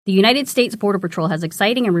The United States Border Patrol has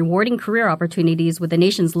exciting and rewarding career opportunities with the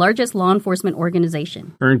nation's largest law enforcement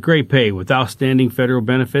organization. Earn great pay with outstanding federal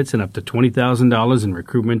benefits and up to $20,000 in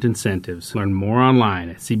recruitment incentives. Learn more online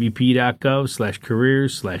at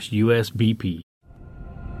cbp.gov/careers/USBP.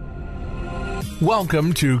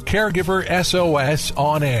 Welcome to Caregiver SOS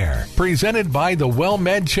On Air, presented by the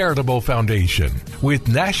WellMed Charitable Foundation, with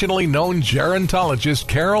nationally known gerontologist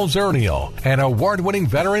Carol Zernial and award-winning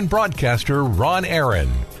veteran broadcaster Ron Aaron.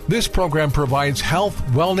 This program provides health,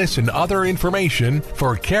 wellness, and other information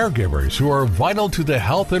for caregivers who are vital to the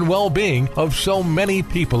health and well-being of so many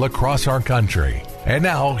people across our country. And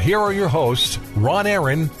now, here are your hosts, Ron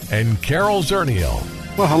Aaron and Carol Zernial.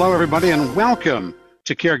 Well, hello, everybody, and welcome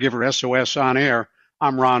to Caregiver SOS On Air.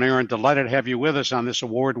 I'm Ron Aaron, delighted to have you with us on this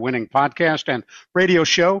award-winning podcast and radio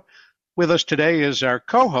show. With us today is our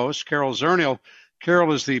co-host, Carol Zernial.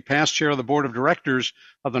 Carol is the past chair of the board of directors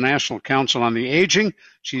of the National Council on the Aging.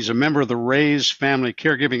 She's a member of the RAISE Family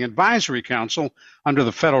Caregiving Advisory Council under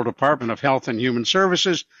the Federal Department of Health and Human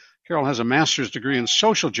Services. Carol has a master's degree in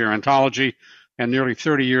social gerontology and nearly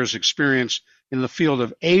 30 years' experience in the field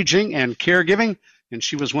of aging and caregiving, and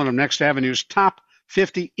she was one of Next Avenue's top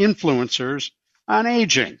 50 influencers on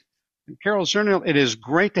aging. And Carol Zernial, it is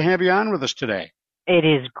great to have you on with us today. It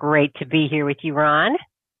is great to be here with you, Ron.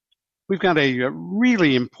 We've got a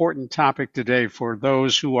really important topic today for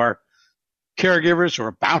those who are caregivers or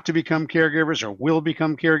about to become caregivers or will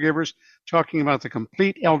become caregivers, talking about the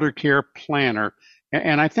complete elder care planner.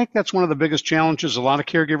 And I think that's one of the biggest challenges a lot of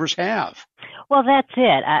caregivers have. Well, that's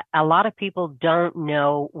it. A lot of people don't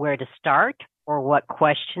know where to start or what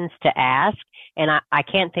questions to ask. And I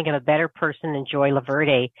can't think of a better person than Joy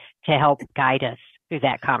Loverde to help guide us through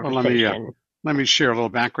that conversation. Well, let me share a little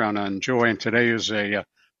background on Joy. And today is a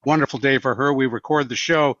wonderful day for her. We record the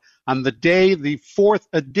show on the day the fourth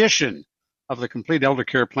edition of the Complete Elder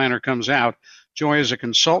Care Planner comes out. Joy is a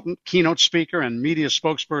consultant, keynote speaker, and media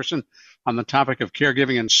spokesperson on the topic of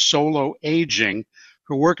caregiving and solo aging.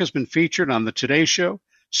 Her work has been featured on The Today Show,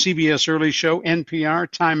 CBS Early Show, NPR,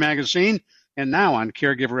 Time Magazine, and now on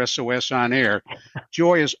Caregiver SOS On Air.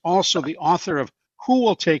 Joy is also the author of Who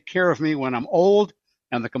Will Take Care of Me When I'm Old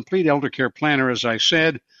and the Complete Elder Care Planner, as I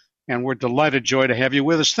said. And we're delighted, Joy, to have you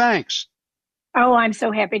with us. Thanks. Oh, I'm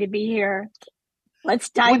so happy to be here. Let's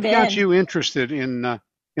dive in. What got you interested in the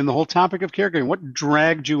whole topic of caregiving? What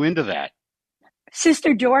dragged you into that?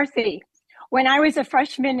 Sister Dorothy. When I was a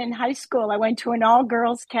freshman in high school, I went to an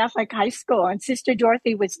all-girls Catholic high school, and Sister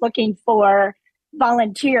Dorothy was looking for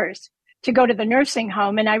volunteers to go to the nursing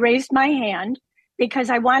home, and I raised my hand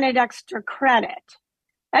because I wanted extra credit.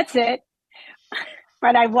 That's it.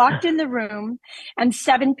 But I walked in the room, and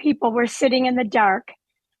 7 people were sitting in the dark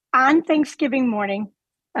on Thanksgiving morning,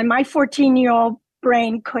 and my 14-year-old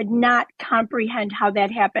brain could not comprehend how that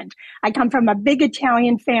happened. I come from a big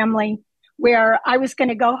Italian family where I was going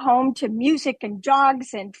to go home to music and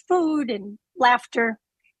dogs and food and laughter,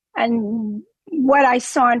 and what I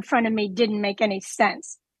saw in front of me didn't make any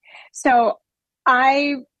sense. So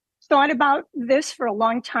I thought about this for a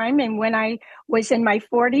long time, and when I was in my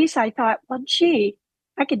 40s, I thought, well, gee,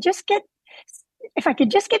 if I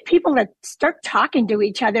could just get people to start talking to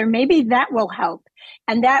each other, maybe that will help.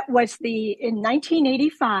 And that was in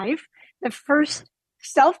 1985, the first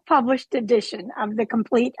self-published edition of the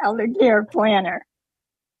Complete Elder Care Planner.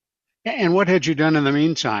 And what had you done in the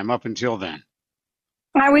meantime up until then?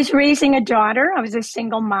 I was raising a daughter. I was a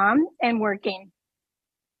single mom and working.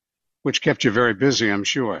 Which kept you very busy, I'm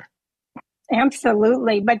sure.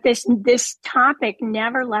 Absolutely. But this topic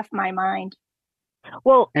never left my mind.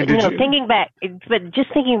 Well, thinking back to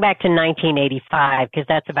 1985, because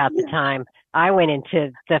that's about the time I went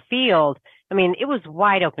into the field. I mean, it was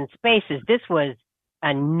wide open spaces. This was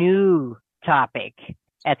a new topic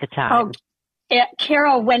at the time. Oh,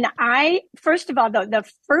 Carol, first of all, the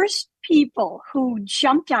first people who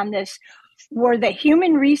jumped on this were the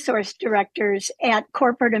human resource directors at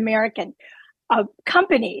corporate American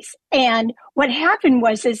companies. And what happened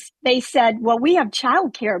was they said, well, we have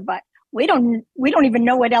childcare, but we don't even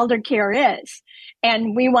know what elder care is.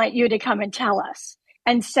 And we want you to come and tell us.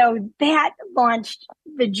 And so that launched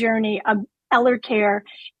the journey of elder care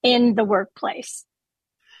in the workplace.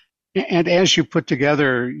 And as you put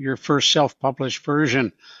together your first self-published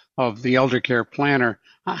version of the Elder Care Planner,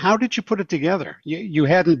 how did you put it together? You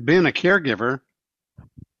hadn't been a caregiver.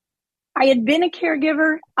 I had been a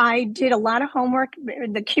caregiver. I did a lot of homework.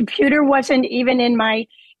 The computer wasn't even in my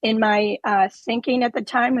thinking at the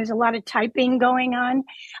time. There was a lot of typing going on.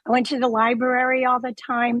 I went to the library all the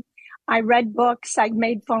time. I read books. I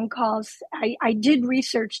made phone calls. I did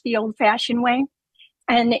research the old-fashioned way.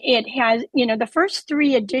 And it has, the first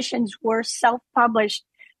 3 editions were self-published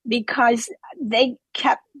because they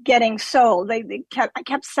kept getting sold. I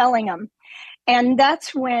kept selling them. And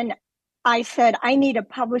that's when I said, I need a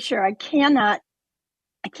publisher. I can't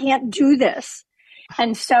do this.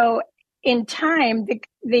 And so in time,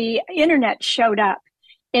 the internet showed up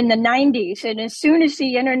in the 90s. And as soon as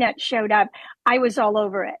the internet showed up, I was all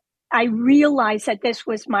over it. I realized that this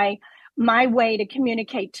was my way to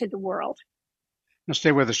communicate to the world. Now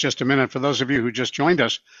stay with us just a minute. For those of you who just joined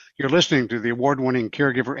us, you're listening to the award-winning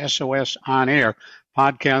Caregiver SOS On Air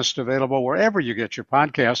podcast, available wherever you get your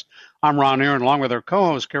podcasts. I'm Ron Aaron, along with our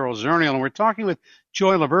co-host, Carol Zernial, and we're talking with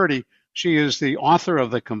Joy Loverde. She is the author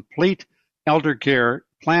of the Complete Elder Care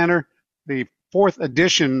Planner, the 4th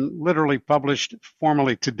edition, literally published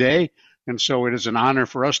formally today. And so it is an honor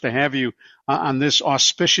for us to have you on this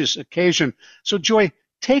auspicious occasion. So Joy,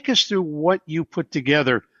 take us through what you put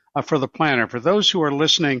together for the planner. For those who are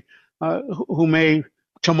listening, who may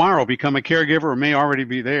tomorrow become a caregiver or may already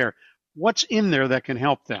be there, what's in there that can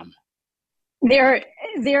help them? There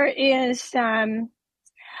is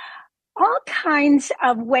all kinds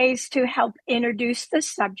of ways to help introduce the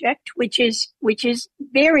subject, which is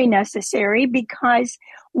very necessary because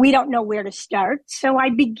we don't know where to start. So I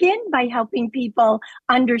begin by helping people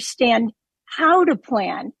understand how to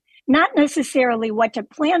plan. Not necessarily what to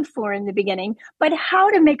plan for in the beginning, but how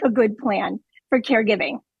to make a good plan for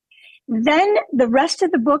caregiving. Then the rest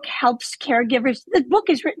of the book helps caregivers. The book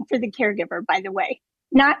is written for the caregiver, by the way,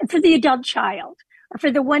 not for the adult child or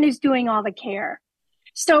for the one who's doing all the care.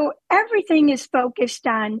 So everything is focused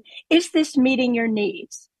on, is this meeting your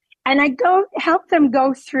needs? And I help them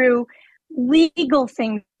go through legal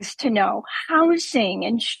things to know, housing,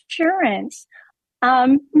 insurance,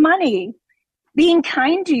 money, being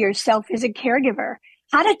kind to yourself as a caregiver,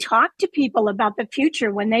 how to talk to people about the future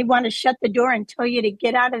when they want to shut the door and tell you to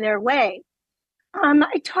get out of their way.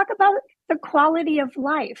 I talk about the quality of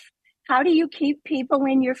life. How do you keep people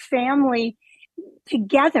in your family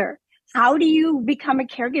together? How do you become a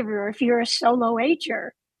caregiver if you're a solo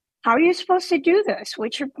ager? How are you supposed to do this?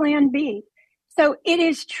 What's your plan B? So it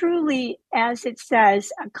is truly, as it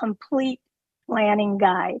says, a complete planning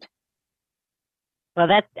guide. Well,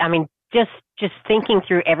 just thinking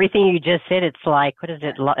through everything you just said, it's like, what is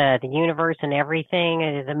it? The universe and everything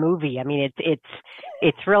is a movie. I mean,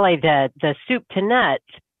 it's really the soup to nuts.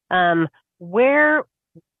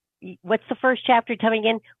 What's the first chapter? Tell me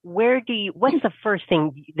again. What's the first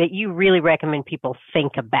thing that you really recommend people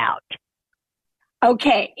think about?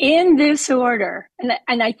 Okay, in this order,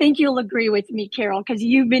 and I think you'll agree with me, Carol, because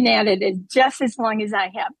you've been at it just as long as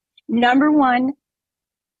I have. Number 1,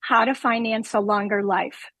 how to finance a longer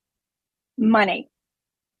life. Money,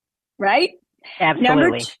 right?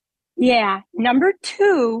 Absolutely. Number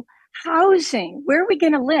 2, housing. Where are we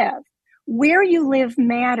going to live? Where you live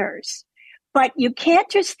matters. But you can't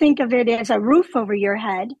just think of it as a roof over your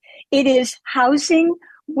head. It is housing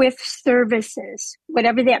with services,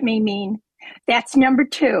 whatever that may mean. That's number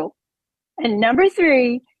 2. And number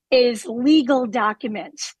 3 is legal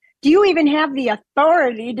documents. Do you even have the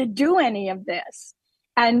authority to do any of this?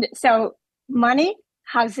 And so money,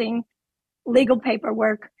 housing, legal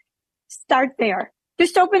paperwork, start there.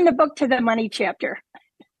 Just open the book to the money chapter.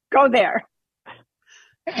 Go there.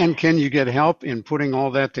 And can you get help in putting all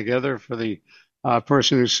that together for the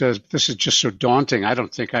person who says, this is just so daunting, I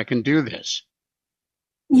don't think I can do this?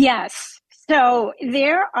 Yes. So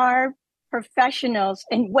there are professionals.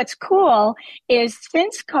 And what's cool is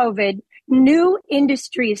since COVID, new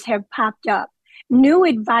industries have popped up. New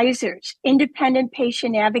advisors, independent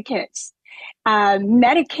patient advocates,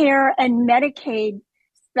 Medicare and Medicaid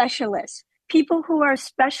specialists, people who are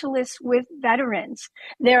specialists with veterans.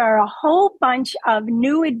 There are a whole bunch of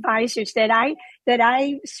new advisors that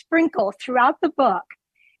I sprinkle throughout the book.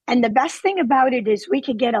 And the best thing about it is we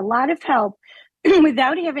could get a lot of help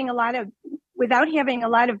without having a lot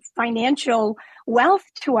of financial wealth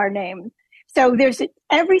to our name. So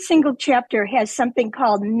every single chapter has something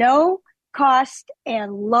called no cost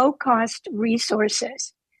and low cost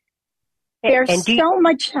resources. There's so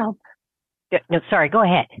much help. No, sorry, go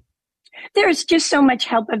ahead. There's just so much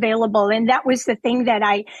help available. And that was the thing that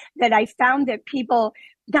I found, that people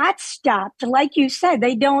got stopped. Like you said,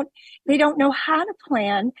 they don't know how to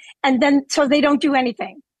plan. And then, so they don't do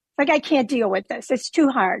anything. Like, I can't deal with this. It's too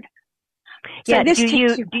hard. Yeah. So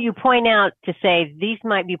do you point out to say these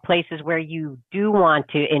might be places where you do want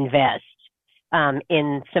to invest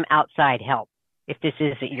in some outside help if this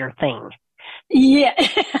isn't your thing? Yeah.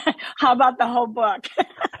 How about the whole book?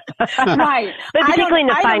 Right. But particularly in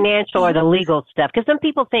the financial or the legal stuff, because some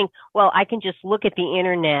people think, well, I can just look at the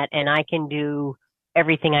internet and I can do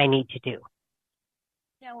everything I need to do.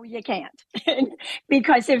 No, you can't,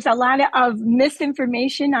 because there's a lot of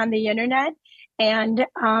misinformation on the internet, and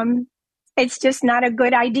it's just not a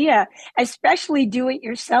good idea, especially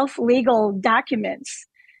do-it-yourself legal documents.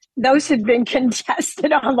 Those have been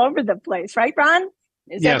contested all over the place, right, Ron?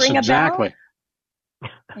 Does that ring a exactly.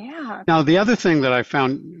 bell? Yeah. Now, the other thing that I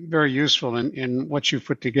found very useful in what you've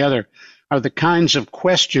put together are the kinds of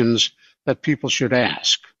questions that people should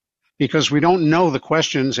ask, because we don't know the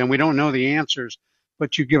questions and we don't know the answers,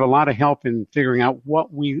 but you give a lot of help in figuring out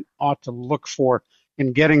what we ought to look for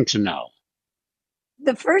in getting to know.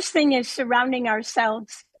 The first thing is surrounding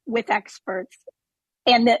ourselves with experts.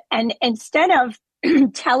 And instead of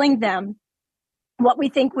telling them what we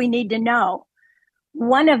think we need to know,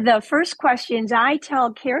 one of the first questions I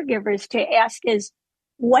tell caregivers to ask is,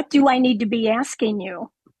 what do I need to be asking you?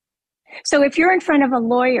 So if you're in front of a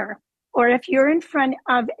lawyer, or if you're in front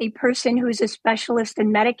of a person who's a specialist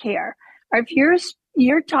in Medicare, or if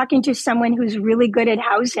you're talking to someone who's really good at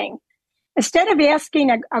housing, instead of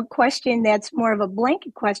asking a question that's more of a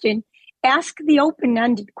blanket question, ask the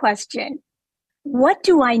open-ended question. What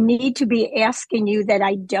do I need to be asking you that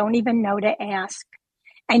I don't even know to ask?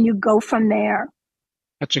 And you go from there.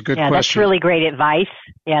 That's a good question. That's really great advice.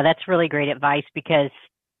 Yeah, that's really great advice, because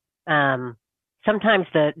sometimes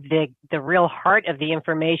the real heart of the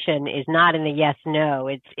information is not in the yes, no.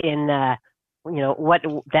 It's in what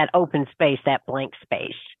that open space, that blank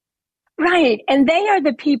space. Right. And they are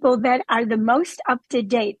the people that are the most up to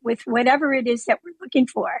date with whatever it is that we're looking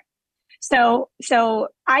for. So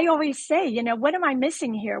I always say, what am I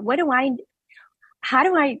missing here? How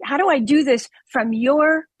do I do this from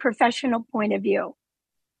your professional point of view?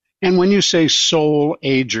 And when you say soul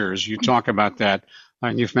agers, you talk about that,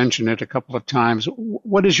 and you've mentioned it a couple of times.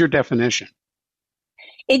 What is your definition?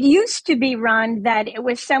 It used to be, Ron, that it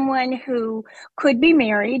was someone who could be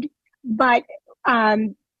married, but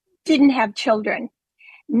didn't have children.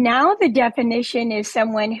 Now the definition is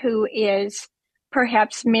someone who is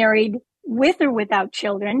perhaps married with or without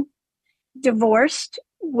children, divorced,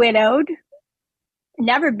 widowed,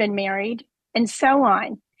 never been married, and so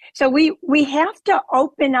on. So we have to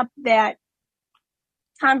open up that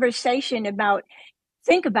conversation about,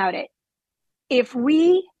 think about it. If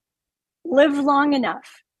we live long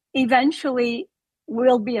enough, eventually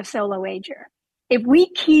we'll be a solo ager. If we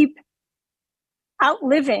keep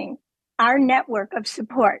outliving our network of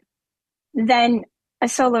support, then a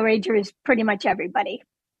solo ager is pretty much everybody.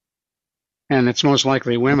 And it's most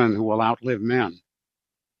likely women who will outlive men.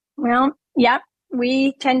 Well, yeah,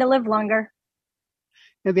 we tend to live longer.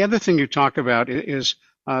 And the other thing you talk about is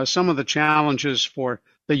some of the challenges for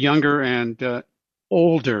the younger and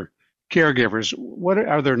older caregivers. What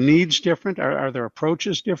are their needs different? Are their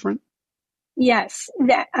approaches different? Yes,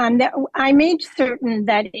 that I made certain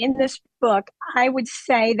that in this book, I would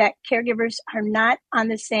say that caregivers are not on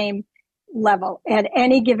the same level at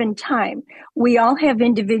any given time. We all have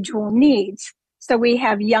individual needs. So we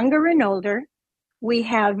have younger and older. We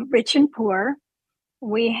have rich and poor.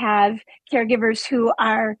 We have caregivers who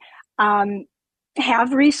are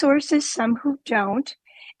have resources, some who don't.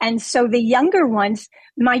 And so the younger ones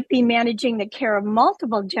might be managing the care of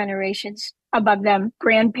multiple generations above them,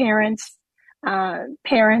 grandparents,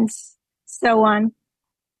 parents, so on.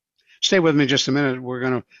 Stay with me just a minute. We're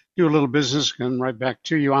going to do a little business and right back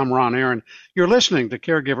to you. I'm Ron Aaron. You're listening to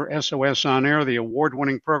Caregiver SOS on Air. The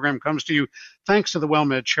award-winning program comes to you thanks to the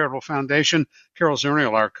WellMed Charitable Foundation. Carol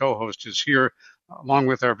Zernial, our co-host, is here along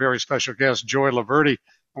with our very special guest, Joy Loverde.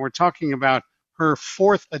 And we're talking about her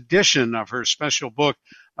fourth edition of her special book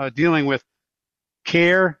dealing with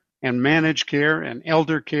care and managed care and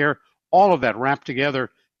elder care, all of that wrapped together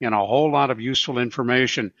in a whole lot of useful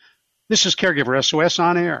information. This is Caregiver SOS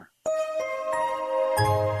on Air.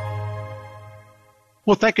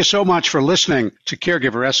 Well, thank you so much for listening to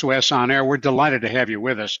Caregiver SOS on Air. We're delighted to have you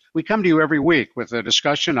with us. We come to you every week with a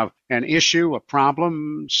discussion of an issue, a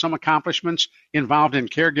problem, some accomplishments involved in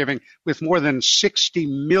caregiving with more than 60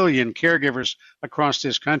 million caregivers across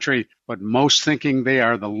this country, but most thinking they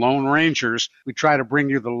are the Lone Rangers. We try to bring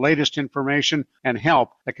you the latest information and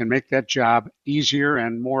help that can make that job easier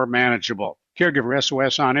and more manageable. Caregiver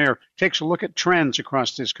SOS on Air takes a look at trends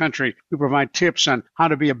across this country. We provide tips on how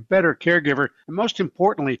to be a better caregiver and, most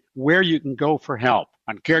importantly, where you can go for help.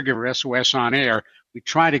 On Caregiver SOS on Air, we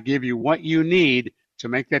try to give you what you need to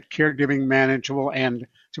make that caregiving manageable and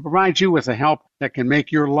to provide you with the help that can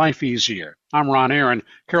make your life easier. I'm Ron Aaron.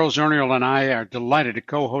 Carol Zernial and I are delighted to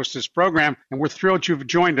co-host this program, and we're thrilled you've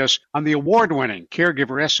joined us on the award-winning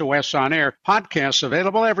Caregiver SOS on Air podcasts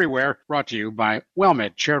available everywhere, brought to you by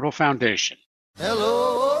WellMed Charitable Foundation.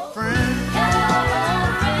 Hello, friend.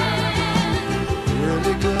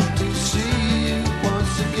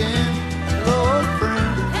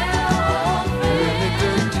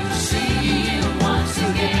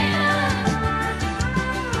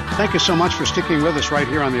 Thank you so much for sticking with us right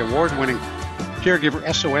here on the award-winning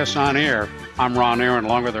Caregiver SOS On Air. I'm Ron Aaron,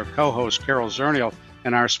 along with our co-host, Carol Zernial,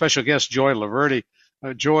 and our special guest, Joy Loverde.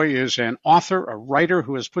 Joy is an author, a writer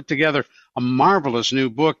who has put together a marvelous new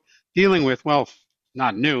book dealing with, well,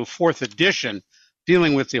 not new, fourth edition,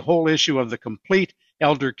 dealing with the whole issue of the complete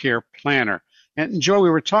elder care planner. And Joy,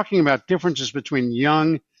 we were talking about differences between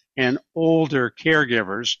young and older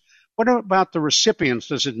caregivers. What about the recipients?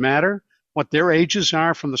 Does it matter what their ages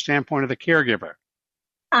are from the standpoint of the caregiver?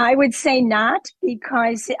 I would say not,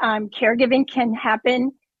 because caregiving can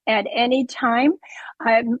happen at any time.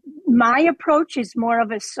 My approach is more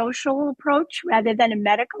of a social approach rather than a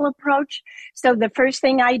medical approach. So the first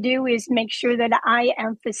thing I do is make sure that I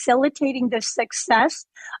am facilitating the success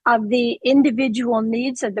of the individual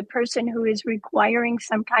needs of the person who is requiring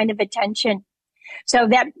some kind of attention. So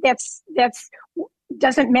that's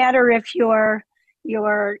doesn't matter if you're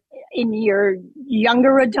in your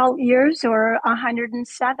younger adult years or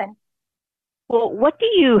 107. Well, what do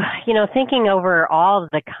you thinking over all of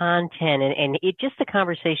the content and just the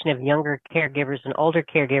conversation of younger caregivers and older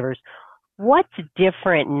caregivers, what's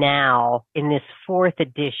different now in this fourth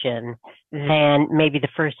edition than maybe the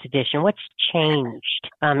first edition? What's changed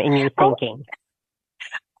in your thinking?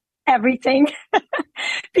 Everything.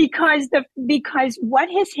 because what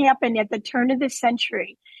has happened at the turn of the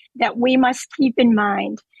century that we must keep in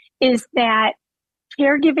mind is that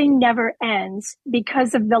caregiving never ends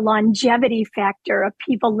because of the longevity factor of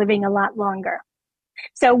people living a lot longer.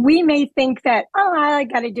 So we may think that, all I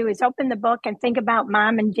got to do is open the book and think about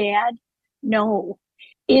mom and dad. No,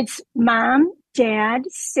 it's mom, dad,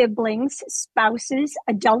 siblings, spouses,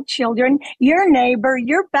 adult children, your neighbor,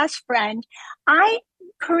 your best friend. I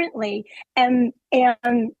currently am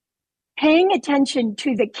paying attention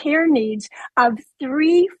to the care needs of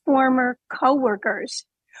 3 former coworkers.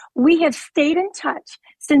 We have stayed in touch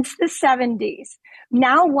since the 70s.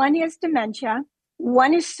 Now one has dementia.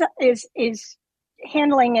 One is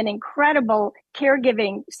handling an incredible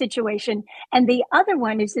caregiving situation, and the other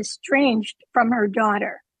one is estranged from her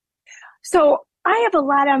daughter. So I have a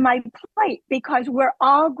lot on my plate because we're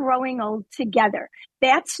all growing old together.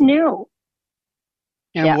 That's new.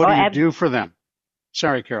 And what do you do for them?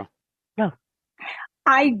 Sorry, Carol. No.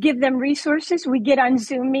 I give them resources. We get on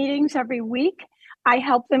Zoom meetings every week. I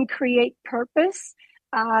help them create purpose.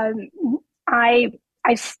 I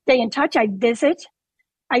stay in touch. I visit.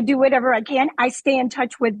 I do whatever I can. I stay in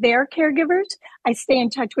touch with their caregivers. I stay in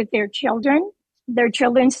touch with their children. Their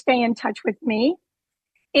children stay in touch with me.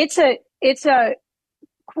 It's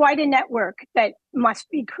quite a network that must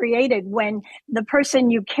be created when the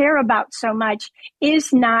person you care about so much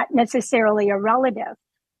is not necessarily a relative.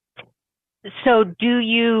 So do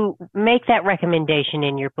you make that recommendation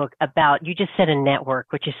in your book about, you just said a network,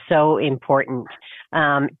 which is so important.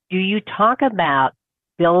 Do you talk about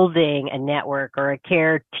building a network or a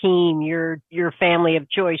care team, your family of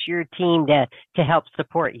choice, your team to help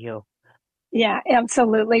support you? Yeah,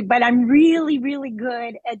 absolutely. But I'm really, really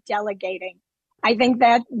good at delegating. I think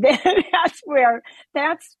that's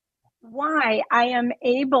why I am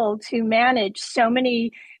able to manage so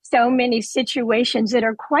many situations that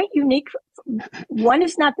are quite unique. One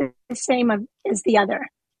is not the same as the other.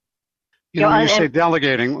 You say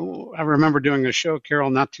delegating. I remember doing a show, Carol,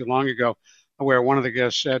 not too long ago, where one of the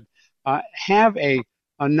guests said, have a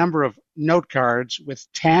number of note cards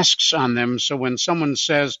with tasks on them. So when someone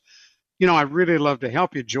says, I'd really love to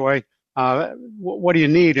help you, Joy, what do you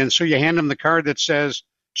need? And so you hand them the card that says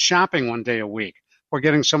shopping one day a week, or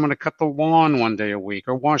getting someone to cut the lawn one day a week,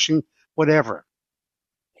 or washing whatever.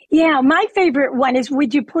 Yeah, my favorite one is,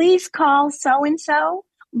 would you please call so-and-so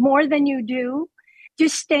more than you do?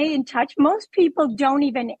 Just stay in touch. Most people don't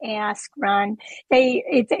even ask, Ron.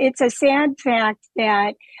 It's a sad fact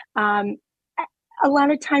that a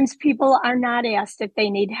lot of times people are not asked if they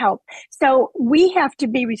need help. So we have to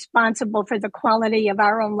be responsible for the quality of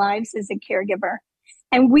our own lives as a caregiver.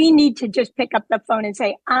 And we need to just pick up the phone and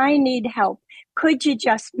say, I need help. Could you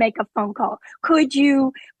just make a phone call? Could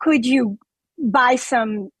you buy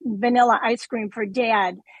some vanilla ice cream for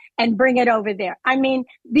dad and bring it over there? I mean,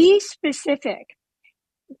 be specific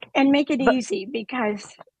and make it easy,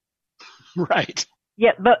 because. Right.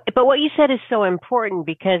 Yeah, but what you said is so important,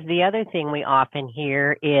 because the other thing we often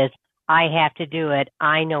hear is, I have to do it.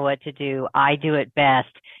 I know what to do. I do it best.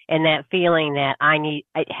 And that feeling that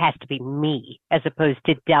it has to be me, as opposed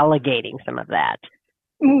to delegating some of that.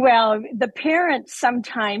 Well, the parent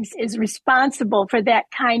sometimes is responsible for that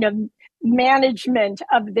kind of management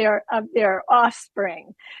of their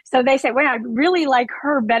offspring. So they say, well, I really like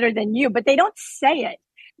her better than you, but they don't say it.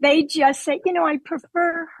 They just say, I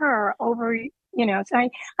prefer her over So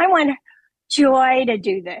I want Joy to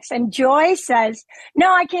do this. And Joy says,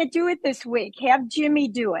 no, I can't do it this week. Have Jimmy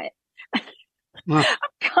do it.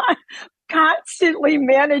 Constantly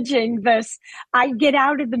managing this. I get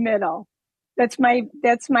out of the middle. That's my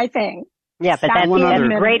thing. Yeah, but that's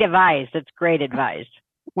great advice. That's great advice.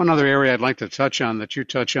 One other area I'd like to touch on that you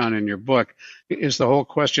touch on in your book is the whole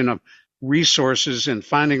question of resources and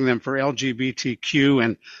finding them for LGBTQ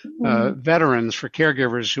and veterans, for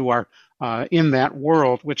caregivers who are in that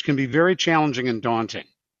world, which can be very challenging and daunting.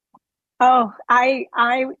 Oh,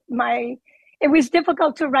 it was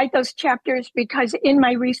difficult to write those chapters because in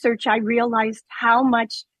my research, I realized how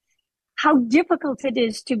difficult it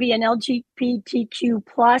is to be an LGBTQ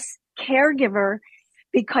plus caregiver,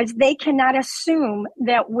 because they cannot assume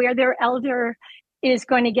that where their elder is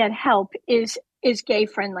going to get help is gay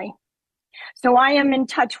friendly. So I am in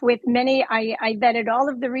touch with many. I vetted all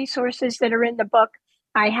of the resources that are in the book.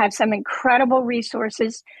 I have some incredible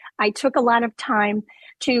resources. I took a lot of time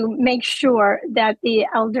to make sure that the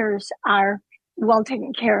elders are well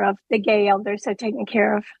taken care of. The gay elders are taken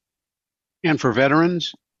care of. And for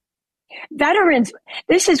veterans? Veterans,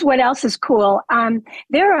 this is what else is cool.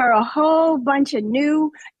 There are a whole bunch of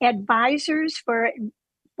new advisors for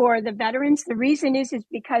the veterans. The reason is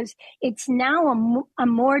because it's now a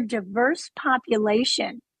more diverse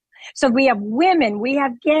population. So we have women, we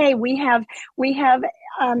have gay, we have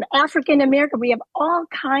African American, we have all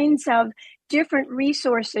kinds of different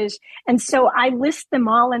resources. And so I list them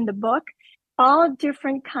all in the book, all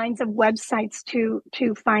different kinds of websites to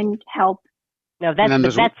find help. No,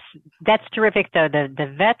 that's terrific though.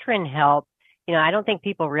 The veteran help, I don't think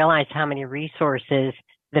people realize how many resources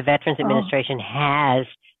the Veterans Administration has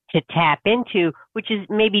to tap into, which is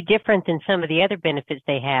maybe different than some of the other benefits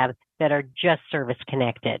they have that are just service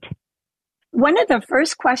connected. One of the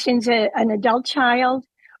first questions an adult child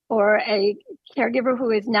or a caregiver who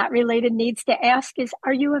is not related needs to ask is,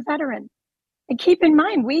 are you a veteran? And keep in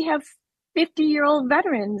mind, we have 50-year-old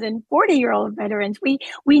veterans and 40-year-old veterans. We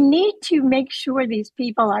need to make sure these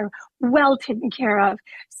people are well taken care of,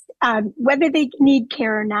 whether they need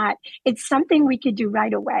care or not. It's something we could do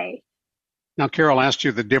right away. Now, Carol asked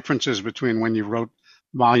you the differences between when you wrote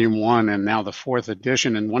Volume 1 and now the 4th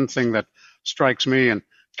edition. And one thing that strikes me, and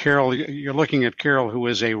Carol, you're looking at Carol, who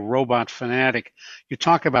is a robot fanatic. You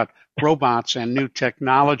talk about robots and new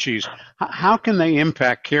technologies. How can they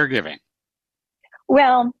impact caregiving?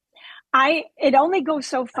 Well, it only goes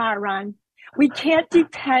so far, Ron. We can't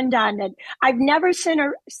depend on it. I've never seen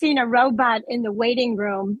a robot in the waiting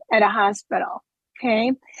room at a hospital.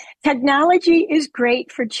 Okay. Technology is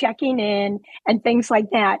great for checking in and things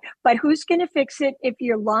like that. But who's going to fix it if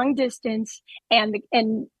you're long distance and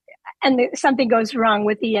something goes wrong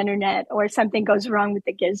with the internet or something goes wrong with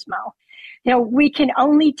the gizmo? We can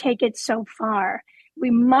only take it so far.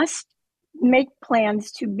 We must make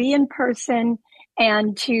plans to be in person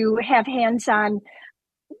and to have hands-on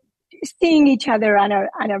seeing each other on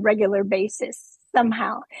a regular basis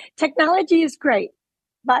somehow. Technology is great,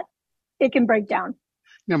 but it can break down.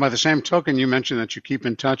 By the same token, you mentioned that you keep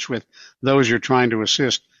in touch with those you're trying to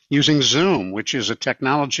assist using Zoom, which is a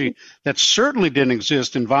technology that certainly didn't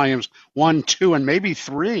exist in volumes 1, 2, and maybe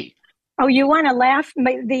 3. Oh, you want to laugh?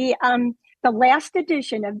 The last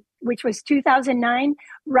edition, which was 2009,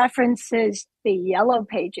 references the Yellow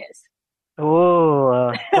Pages.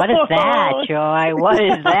 Oh, what is that, Joy? What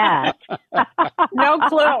is that? No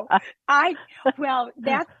clue.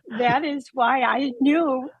 That is why I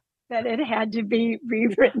knew that it had to be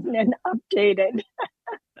rewritten and updated.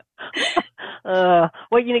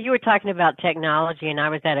 You were talking about technology, and I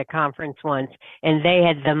was at a conference once, and they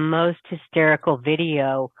had the most hysterical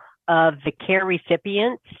video of the care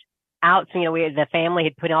recipients out. So, the family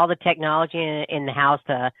had put all the technology in the house,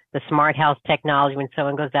 the smart house technology, when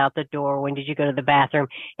someone goes out the door, when did you go to the bathroom?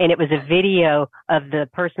 And it was a video of the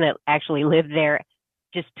person that actually lived there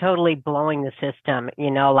just totally blowing the system,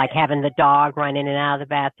 like having the dog run in and out of the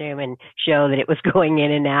bathroom and show that it was going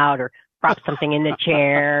in and out, or prop something in the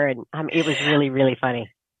chair. And it was really, really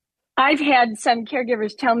funny. I've had some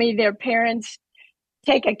caregivers tell me their parents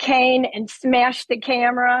take a cane and smash the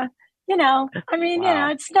camera. Wow.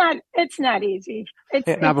 It's not easy.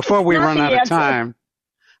 Now, before we run out of time,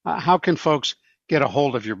 how can folks get a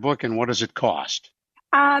hold of your book, and what does it cost?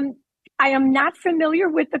 I am not familiar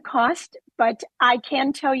with the cost, but I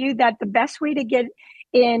can tell you that the best way to get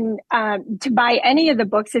in to buy any of the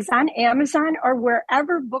books is on Amazon or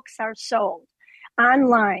wherever books are sold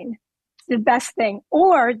online. It's the best thing.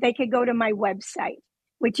 Or they could go to my website,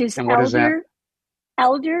 which is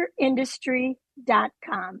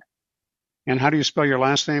elderindustry.com. And how do you spell your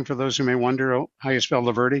last name for those who may wonder how you spell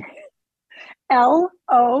Loverde?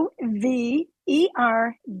 Loverde.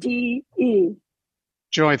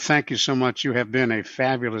 Joy, thank you so much. You have been a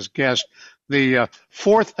fabulous guest. The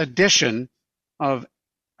fourth edition of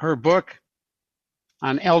her book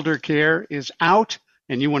on elder care is out,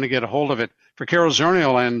 and you want to get a hold of it. For Carol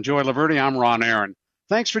Zernial and Joy Loverde, I'm Ron Aaron.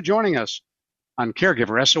 Thanks for joining us on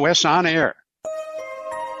Caregiver SOS On Air.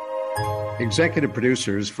 Executive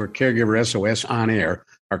producers for Caregiver SOS On Air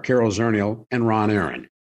are Carol Zernial and Ron Aaron.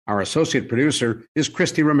 Our associate producer is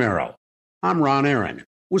Christy Romero. I'm Ron Aaron.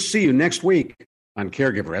 We'll see you next week on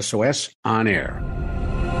Caregiver SOS On Air.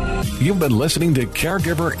 You've been listening to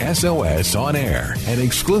Caregiver SOS On Air, an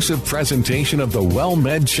exclusive presentation of the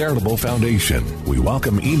WellMed Charitable Foundation. We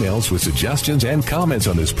welcome emails with suggestions and comments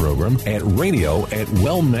on this program at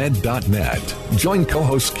radio@wellmed.net. Join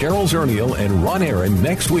co-hosts Carol Zernial and Ron Aaron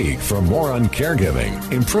next week for more on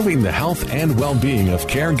caregiving, improving the health and well-being of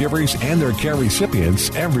caregivers and their care recipients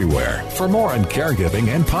everywhere. For more on caregiving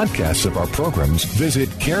and podcasts of our programs, visit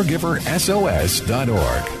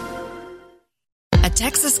caregiversos.org. At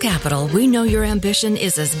Texas Capital, we know your ambition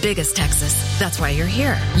is as big as Texas. That's why you're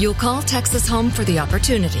here. You'll call Texas home for the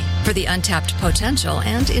opportunity, for the untapped potential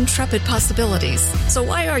and intrepid possibilities. So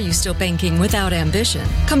why are you still banking without ambition?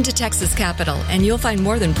 Come to Texas Capital and you'll find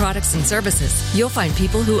more than products and services. You'll find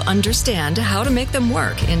people who understand how to make them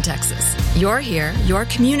work in Texas. You're here, your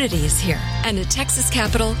community is here. And at Texas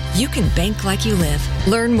Capital, you can bank like you live.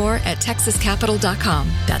 Learn more at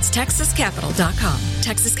texascapital.com. That's texascapital.com.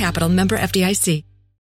 Texas Capital, member FDIC.